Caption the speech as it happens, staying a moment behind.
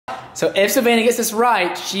So if Savannah gets this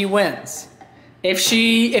right, she wins. If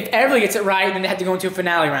Everleigh gets it right, then they have to go into a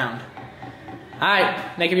finale round. All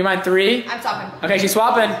right, make up your mind. 3. I'm swapping. Okay, she's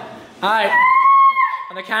swapping. All right.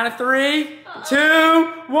 On the count of 3, 2,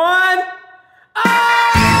 1.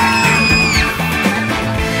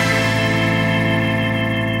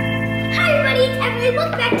 Hi everybody, it's Everleigh.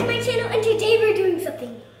 Welcome back to my channel, and today we're doing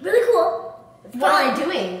something really cool. What are we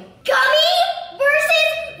doing? Gummy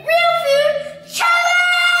versus real food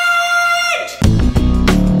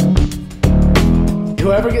challenge!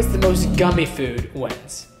 Whoever gets the most gummy food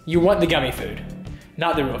wins. You want the gummy food,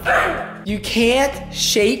 not the real food. You can't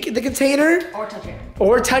shake the container Or touch it.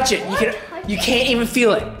 or touch it. You can't even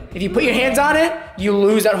feel it. If you put your hands on it, you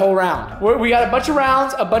lose that whole round. We got a bunch of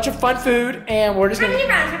rounds, a bunch of fun food, and we're just How gonna. many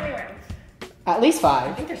rounds? How many rounds? At least 5.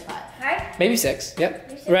 I think there's 5. 5? Maybe 6.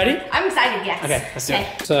 Yep. Ready? I'm excited, yes. Okay, let's do it.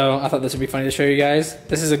 So I thought this would be funny to show you guys.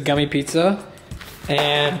 This is a gummy pizza,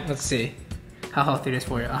 and let's see how healthy it is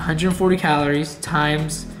for you. 140 calories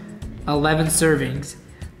times 11 servings.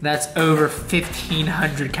 That's over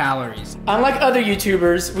 1,500 calories. Unlike other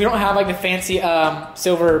YouTubers, we don't have like the fancy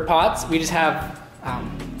silver pots. We just have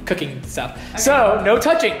cooking stuff. Okay. So no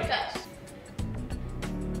touching. You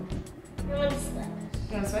want to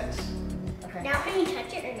switch? Okay. Now can you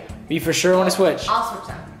touch it or no? You for sure want to switch. I'll switch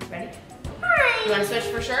them. Ready? Hi! You want to switch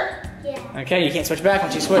for sure? Yeah. Okay, you can't switch back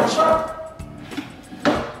once you switch.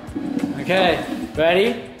 Okay,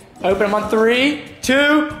 ready? Open them on 3,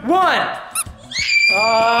 2, 1.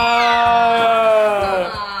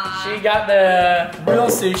 Oh, she got the real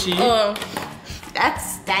sushi. Oh,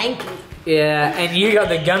 that's stanky. Yeah, and you got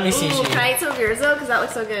the gummy sushi. Ooh, can I eat some of yours though? Because that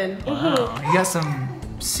looks so good. Wow, you got some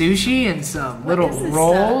sushi and some little What is this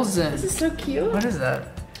rolls stuff? and. This is so cute. What is that?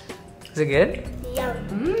 Is it good?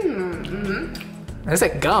 Yum. Is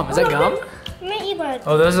that gum? Is that gum? I'm gonna eat one.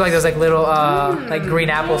 Oh, those are like little like green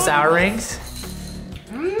apple sour rings.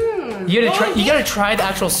 You gotta try the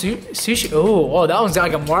actual sushi. Oh, whoa, that one's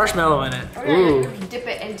got like a marshmallow in it. Ooh. Dip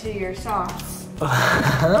it into your sauce. Don't worry,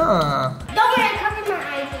 I covered my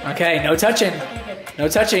eyes. Okay, no touching. Okay, good. No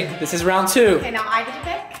touching. This is round 2. Okay, now I get to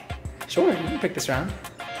pick. Sure, you can pick this round.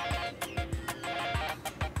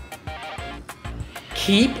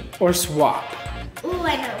 Keep or swap? Ooh,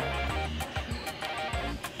 I know.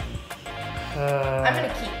 I'm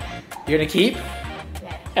gonna keep. You're gonna keep?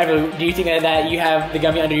 Yeah. Everleigh, do you think that you have the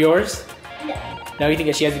gummy under yours? No. No, you think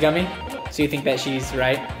that she has the gummy? So you think that she's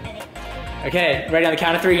right? Okay, ready on the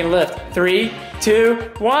count of 3, you're gonna lift. 3, 2,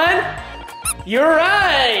 1. You're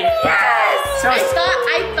right! Yes! So I thought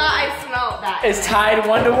I smelled that. it's tied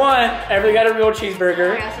 1 to 1. Everleigh got a real Oh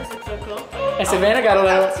cheeseburger. my gosh, this looks so cool. And Savannah got a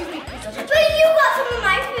little. Excuse me, please don't touch But it. you got some of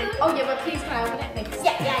my food. Oh yeah, but please can I open it? Thanks.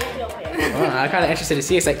 Yeah, you can open it. Oh, I'm kind of interested to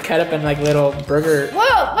see. It's like cut up in like little burger.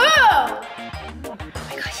 Whoa, whoa!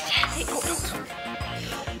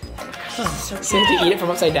 So you have to eat it from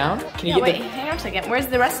upside down? Can you No, get wait, hang on a second. Where's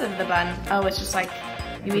the rest of the bun? Oh, it's just like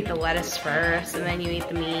you eat the lettuce first and then you eat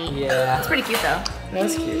the meat. Yeah. It's pretty cute though.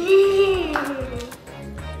 That's cute.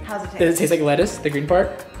 How's it taste? Does it taste like lettuce, the green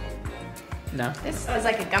part? No. This was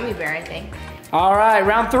like a gummy bear, I think. All right,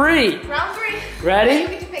 round 3. Round 3. You Ready?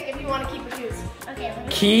 get to pick if you want to keep or choose. Okay, let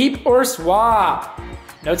me. Keep or swap?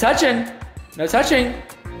 No touching. No touching.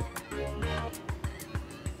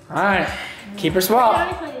 All right, keep or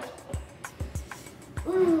swap?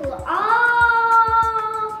 Ooh, oh.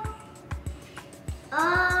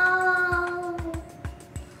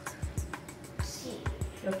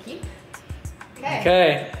 You'll keep? Okay.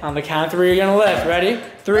 Okay, on the count of 3, you're gonna lift. Ready?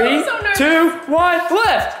 3, I'm so nervous. 2, 1,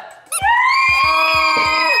 lift!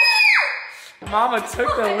 Mama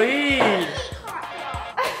took the lead. And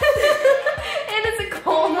it's a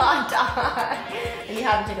cold hot dog. And you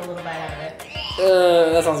have to take a little bite out of it.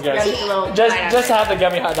 That sounds good. Gotta take a little bite Just out to of it. have the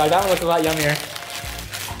gummy hot dog. That one looks a lot yummier.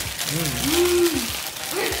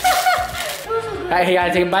 Alright, you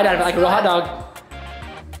gotta take a bite out of it like a real hot dog.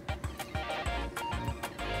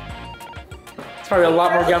 It's probably a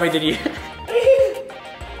lot more gummy than you.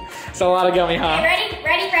 It's a lot of gummy, huh? Okay, ready?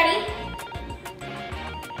 Ready? Ready?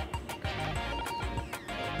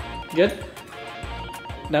 Good?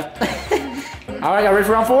 No. Alright, y'all ready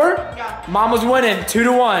for round 4? Yeah. Mama's winning 2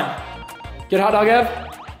 to 1. Good hot dog, Ev?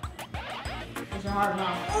 It's a hard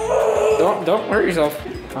one. Don't hurt yourself.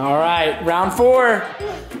 Alright, round 4.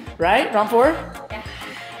 Right? Round 4?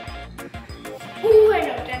 Ooh, I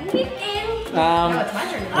know what I'm thinking. No, it's my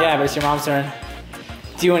turn. Yeah, but it's your mom's turn.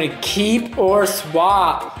 Do you want to keep or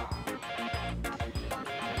swap?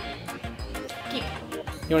 Keep.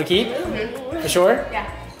 You want to keep? Mm-hmm. For sure? Yeah.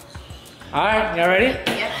 All right, y'all ready?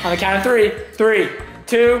 Yeah. On the count of 3. 3,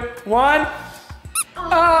 2, 1.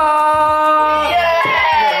 Oh!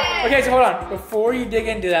 Yay! Okay, so hold on. Before you dig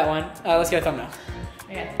into that one, let's get a thumbnail.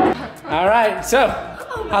 Okay. All right, so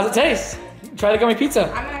how's it taste? Try the gummy pizza.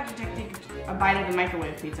 I'm gonna have to take a bite of the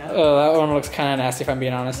microwave pizza. Oh, that one looks kind of nasty if I'm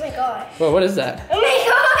being honest. Oh my gosh. Whoa, what is that? Oh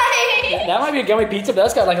my god. That might be a gummy pizza, but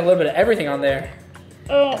that's got like a little bit of everything on there.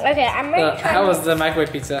 Okay, I'm ready to try. How was the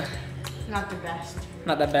microwave pizza? Not the best.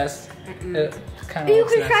 Not that best. It kind You of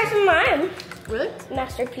can try some of mine. Really?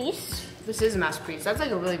 Masterpiece. This is a masterpiece. That's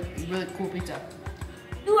like a really, really cool pizza.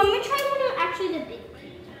 Ooh, I'm gonna try one of actually the big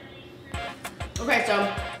pizza. Okay, so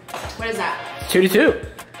what is that? 2-2.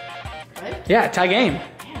 Really? Yeah, tie game.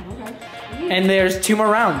 Damn, okay. And there's 2 more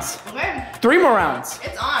rounds. Okay. 3 more rounds.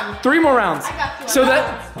 It's on. 3 more rounds. I got you. So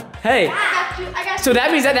that, hey. I got you. I got you. So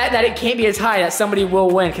that means that it can't be a tie, that somebody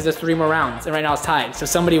will win because there's 3 more rounds. And right now it's tied, so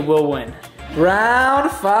somebody will win.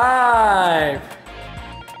 Round 5.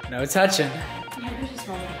 No touching. Yeah, this is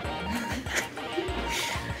wrong.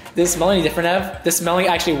 Does it smell any different, Ev? Does smelling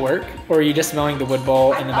actually work? Or are you just smelling the wood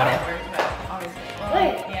bowl in the middle? It worked, but obviously. Well,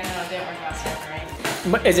 Wait. Yeah, no, it didn't work last time,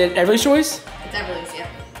 right? But is it Everleigh's choice? It's Everleigh's, yeah.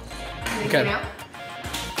 Okay. You know?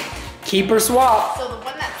 Keep or swap. So the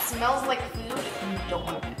one that smells like food, you don't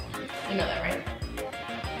want to pick. You know that, right?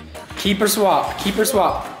 Keep or swap. Keep or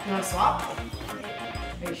swap. You want to swap?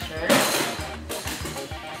 Are you sure?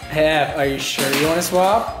 Ev, are you sure you want to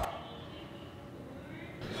swap?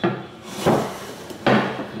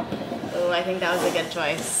 Oh, I think that was a good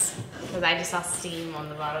choice. Because I just saw steam on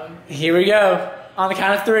the bottom. Here we go. On the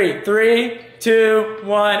count of 3. 3, 2,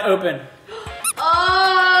 1, open.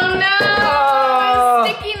 Oh no! Oh.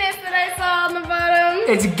 The stickiness that I saw on the bottom.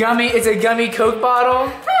 It's gummy. It's a gummy Coke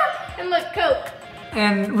bottle And look, Coke.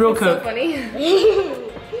 and real So Coke. funny.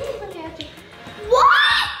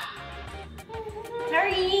 What?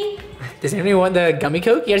 Sorry. Does anybody want the gummy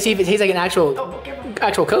Coke? You gotta see if it tastes like an actual Oh,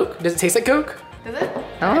 careful. Coke. Does it taste like Coke? Does it?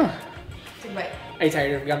 I don't know. Take a bite. Are you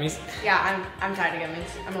tired of gummies? Yeah, I'm tired of gummies.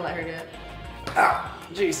 I'm gonna let her do it. Oh,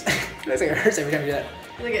 jeez. It looks like it hurts every time you do that.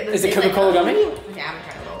 Look at this. Is it Coca-Cola gummy? Yeah, I'm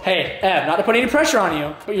trying a little. Hey, Ev, not to put any pressure on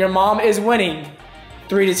you, but your mom is winning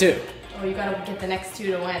 3-2. Oh, you gotta get the next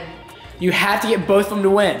 2 to win. You have to get both of them to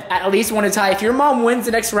win. At least one to tie. If your mom wins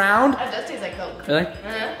the next round, Oh, it does taste like Coke. really?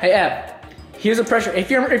 Uh-huh. Hey, Ev, here's the pressure.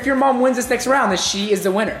 If your mom wins this next round, then she is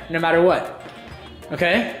the winner, no matter what.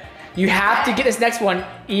 Okay? You have to get this next one,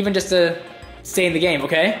 even just to stay in the game,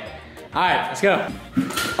 okay? All right, let's go.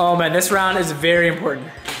 Oh man, this round is very important.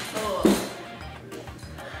 Oh.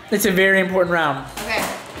 It's a very important round. Okay.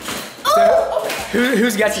 So,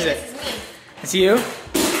 whose guesses This it? is me. It's you?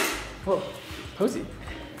 Whoa, Posey.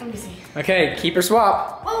 Let me see. Okay, keep or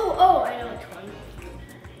swap. Oh, I know which one.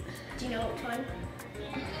 Do you know which one?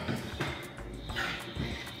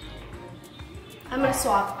 I'm gonna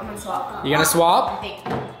swap. You gonna swap? I think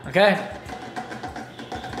Okay.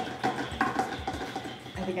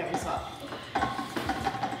 I'm gonna swap.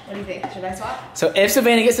 What do you think? Should I swap? So if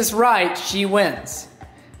Savannah gets this right, she wins.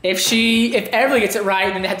 If Everleigh gets it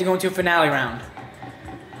right, then they have to go into a finale round.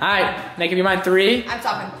 All right, make up your mind. 3. I'm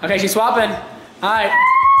swapping. Okay, she's swapping. All right.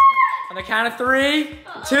 On the count of 3,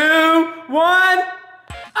 2, 1.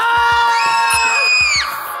 Ah!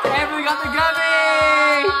 Everleigh got the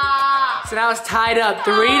gummy. So now it's tied up,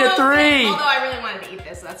 3-3. Although I really wanted to eat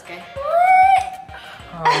this, so that's okay.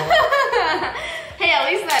 Hey, at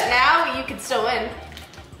least that now you can still win.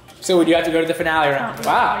 So would you have to go to the finale round?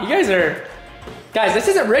 Wow, you guys, this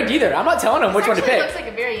isn't rigged either. I'm not telling them which one to Actually, pick. looks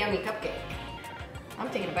like a very yummy cupcake. I'm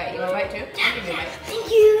taking a bite. You want a bite too? I'll give you a bite.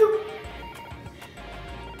 Thank you.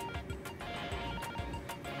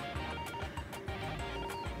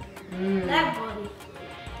 That one.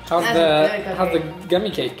 How's That's a good how's the cupcake.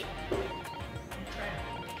 gummy cake?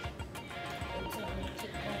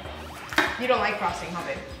 You don't like frosting, huh,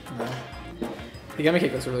 babe? No. The gummy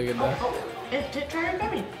cake looks really good though. Oh, try your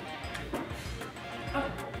gummy. Oh,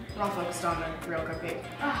 we're all focused on the real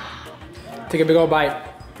cupcake. Take a big old bite.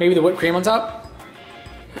 Maybe the whipped cream on top?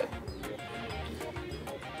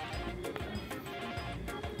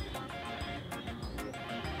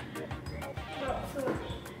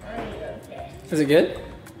 Is it good?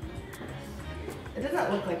 It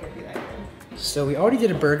doesn't look like it'd be that good. So we already did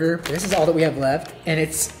a burger. This is all that we have left, and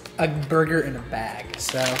it's a burger in a bag.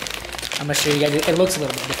 So I'm gonna show you guys. It looks a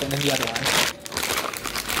little bit different than the other one.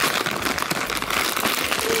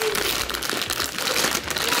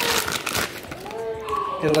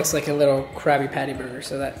 It looks like a little Krabby Patty burger,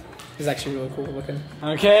 so that is actually really cool looking.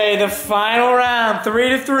 Okay, the final round,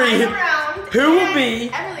 3-3. Final round. Who will be?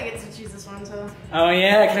 Everleigh gets to choose this one, so. Oh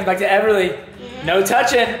yeah, coming back to Everleigh. No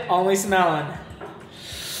touching, only smelling.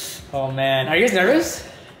 Oh man, are you guys nervous?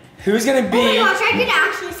 Who's gonna be Oh my gosh, I could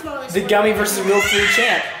actually smell this the one. gummy versus real food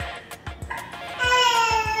champ?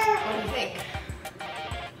 Oh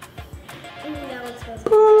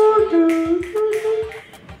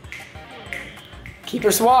Keep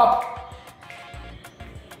or swap?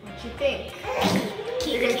 What you think?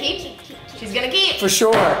 You're gonna keep? She's gonna keep. For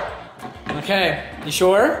sure. Okay, you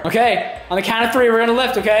sure? Okay, on the count of 3, we're gonna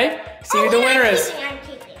lift, okay? See who the winner is. I'm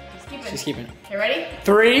keeping. She's keeping. She's keeping. Okay, ready?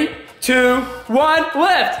 3, 2, 1,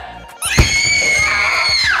 lift!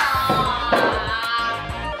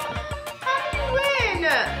 How did you win?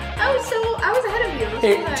 I was ahead of you.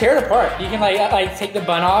 Hey, tear it apart. You can like take the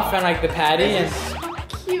bun off and like the patty and. So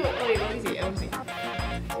cute. Wait, let me see.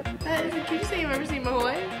 That is the cutest thing I've ever seen in my whole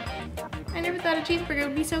life. I never thought a cheeseburger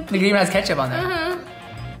would be so It cute. even has ketchup on there.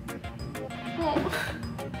 Oh.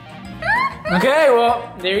 Okay,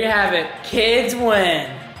 well, there you have it. Kids win.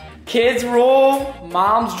 Kids rule,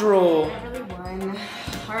 moms drool. I really won.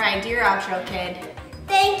 All right, do your outro, kid.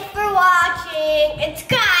 Thanks for watching and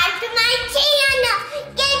subscribe to my channel.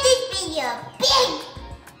 Give this video a big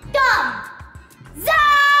thumbs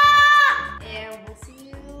up. And we'll see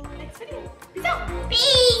you next video. Peace out.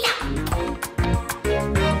 Peace.